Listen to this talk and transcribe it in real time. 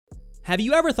Have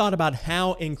you ever thought about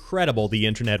how incredible the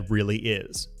internet really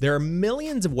is? There are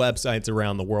millions of websites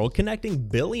around the world connecting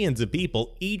billions of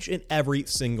people each and every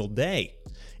single day.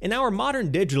 In our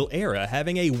modern digital era,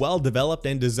 having a well-developed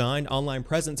and designed online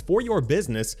presence for your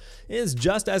business is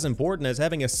just as important as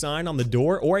having a sign on the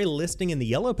door or a listing in the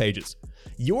Yellow Pages.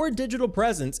 Your digital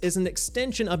presence is an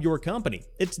extension of your company.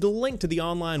 It's the link to the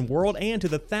online world and to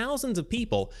the thousands of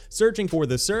people searching for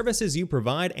the services you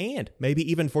provide and maybe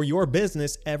even for your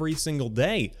business every single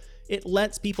day. It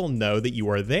lets people know that you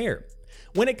are there.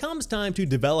 When it comes time to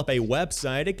develop a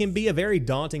website, it can be a very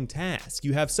daunting task.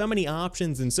 You have so many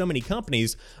options and so many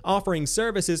companies offering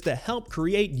services to help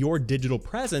create your digital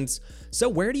presence, so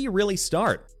where do you really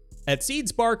start? At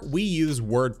SeedSpark, we use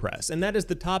WordPress, and that is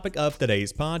the topic of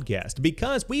today's podcast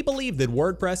because we believe that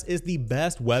WordPress is the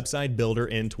best website builder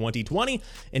in 2020,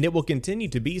 and it will continue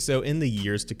to be so in the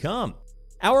years to come.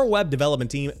 Our web development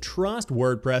team trusts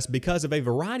WordPress because of a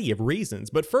variety of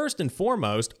reasons, but first and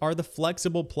foremost are the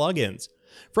flexible plugins.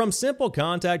 From simple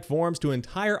contact forms to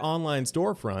entire online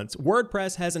storefronts,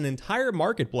 WordPress has an entire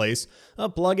marketplace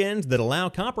of plugins that allow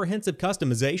comprehensive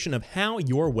customization of how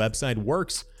your website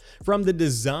works. From the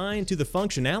design to the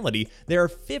functionality, there are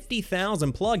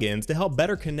 50,000 plugins to help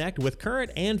better connect with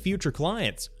current and future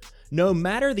clients. No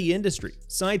matter the industry,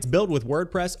 sites built with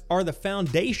WordPress are the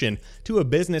foundation to a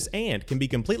business and can be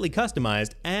completely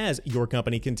customized as your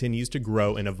company continues to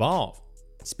grow and evolve.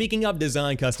 Speaking of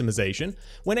design customization,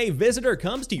 when a visitor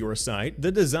comes to your site,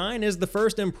 the design is the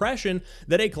first impression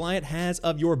that a client has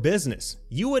of your business.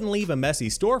 You wouldn't leave a messy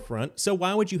storefront, so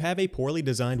why would you have a poorly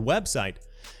designed website?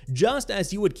 Just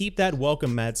as you would keep that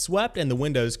welcome mat swept and the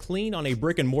windows clean on a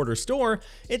brick and mortar store,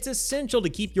 it's essential to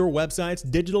keep your website's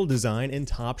digital design in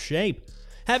top shape.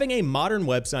 Having a modern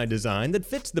website design that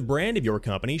fits the brand of your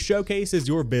company showcases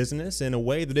your business in a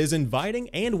way that is inviting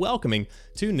and welcoming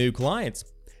to new clients.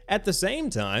 At the same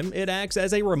time, it acts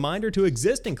as a reminder to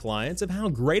existing clients of how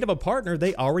great of a partner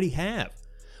they already have.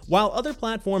 While other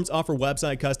platforms offer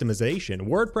website customization,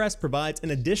 WordPress provides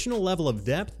an additional level of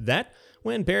depth that,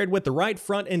 when paired with the right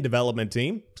front-end development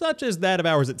team, such as that of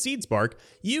ours at SeedSpark,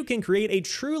 you can create a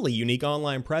truly unique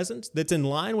online presence that's in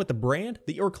line with the brand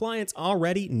that your clients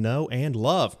already know and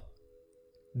love.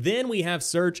 Then we have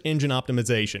search engine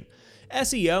optimization.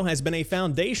 SEO has been a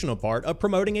foundational part of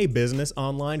promoting a business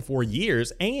online for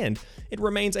years, and it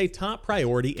remains a top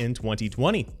priority in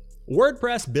 2020.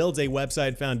 WordPress builds a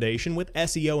website foundation with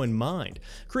SEO in mind,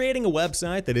 creating a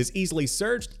website that is easily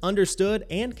searched, understood,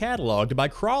 and cataloged by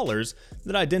crawlers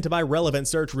that identify relevant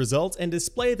search results and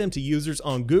display them to users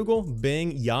on Google,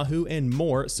 Bing, Yahoo, and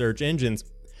more search engines.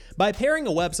 By pairing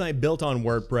a website built on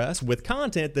WordPress with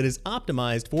content that is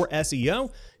optimized for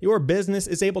SEO, your business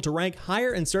is able to rank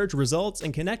higher in search results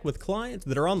and connect with clients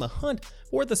that are on the hunt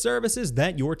for the services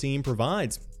that your team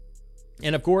provides.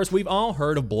 And of course, we've all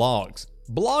heard of blogs.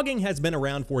 Blogging has been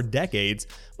around for decades,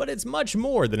 but it's much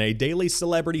more than a daily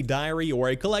celebrity diary or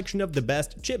a collection of the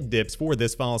best chip dips for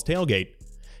this fall's tailgate.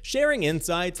 Sharing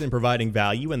insights and providing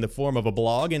value in the form of a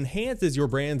blog enhances your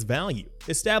brand's value,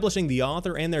 establishing the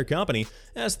author and their company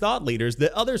as thought leaders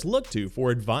that others look to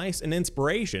for advice and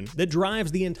inspiration that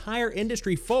drives the entire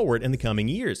industry forward in the coming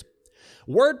years.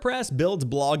 WordPress builds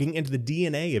blogging into the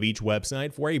DNA of each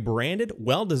website for a branded,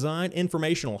 well-designed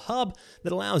informational hub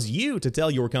that allows you to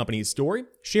tell your company's story,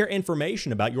 share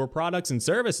information about your products and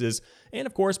services, and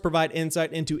of course provide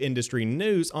insight into industry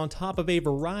news on top of a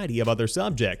variety of other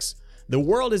subjects. The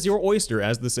world is your oyster,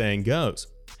 as the saying goes.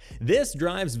 This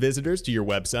drives visitors to your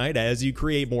website as you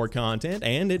create more content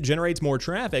and it generates more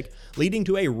traffic, leading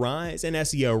to a rise in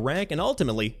SEO rank, and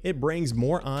ultimately it brings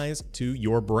more eyes to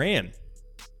your brand.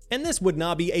 And this would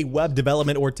not be a web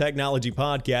development or technology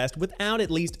podcast without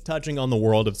at least touching on the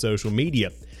world of social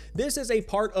media. This is a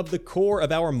part of the core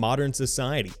of our modern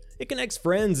society. It connects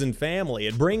friends and family.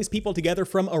 It brings people together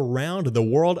from around the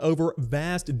world over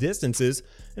vast distances.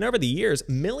 And over the years,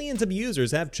 millions of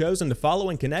users have chosen to follow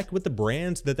and connect with the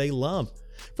brands that they love.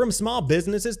 From small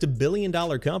businesses to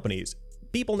billion-dollar companies,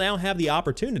 people now have the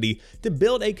opportunity to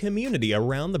build a community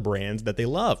around the brands that they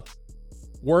love.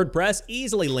 WordPress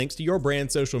easily links to your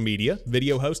brand's social media,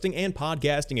 video hosting, and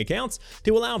podcasting accounts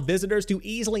to allow visitors to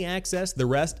easily access the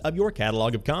rest of your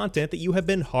catalog of content that you have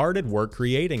been hard at work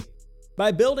creating.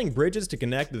 By building bridges to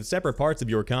connect the separate parts of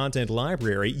your content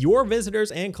library, your visitors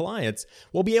and clients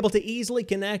will be able to easily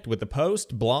connect with the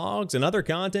posts, blogs, and other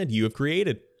content you have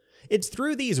created. It's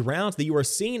through these routes that you are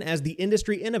seen as the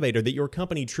industry innovator that your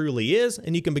company truly is,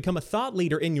 and you can become a thought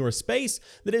leader in your space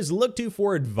that is looked to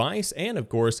for advice and, of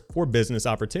course, for business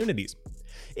opportunities.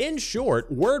 In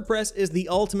short, WordPress is the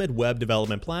ultimate web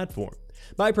development platform.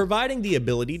 By providing the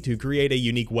ability to create a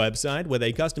unique website with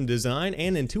a custom design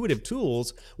and intuitive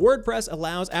tools, WordPress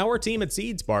allows our team at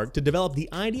SeedSpark to develop the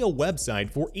ideal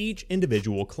website for each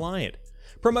individual client.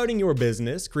 Promoting your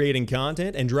business, creating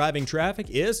content, and driving traffic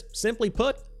is, simply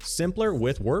put, simpler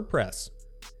with WordPress.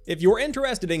 If you're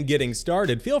interested in getting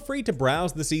started, feel free to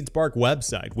browse the SeedSpark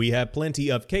website. We have plenty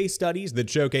of case studies that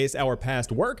showcase our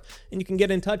past work, and you can get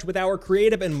in touch with our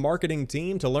creative and marketing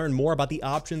team to learn more about the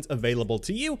options available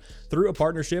to you through a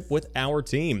partnership with our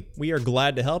team. We are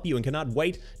glad to help you and cannot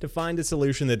wait to find a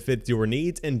solution that fits your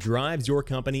needs and drives your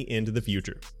company into the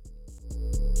future.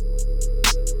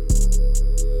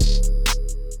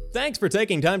 Thanks for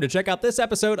taking time to check out this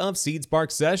episode of SeedSpark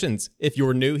Sessions. If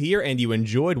you're new here and you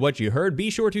enjoyed what you heard, be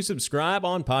sure to subscribe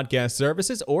on podcast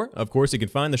services, or, of course, you can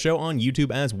find the show on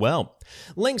YouTube as well.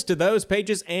 Links to those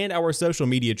pages and our social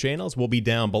media channels will be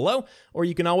down below, or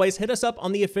you can always hit us up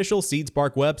on the official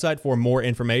SeedSpark website for more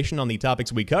information on the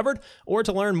topics we covered, or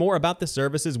to learn more about the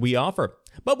services we offer.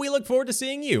 But we look forward to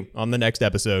seeing you on the next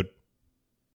episode.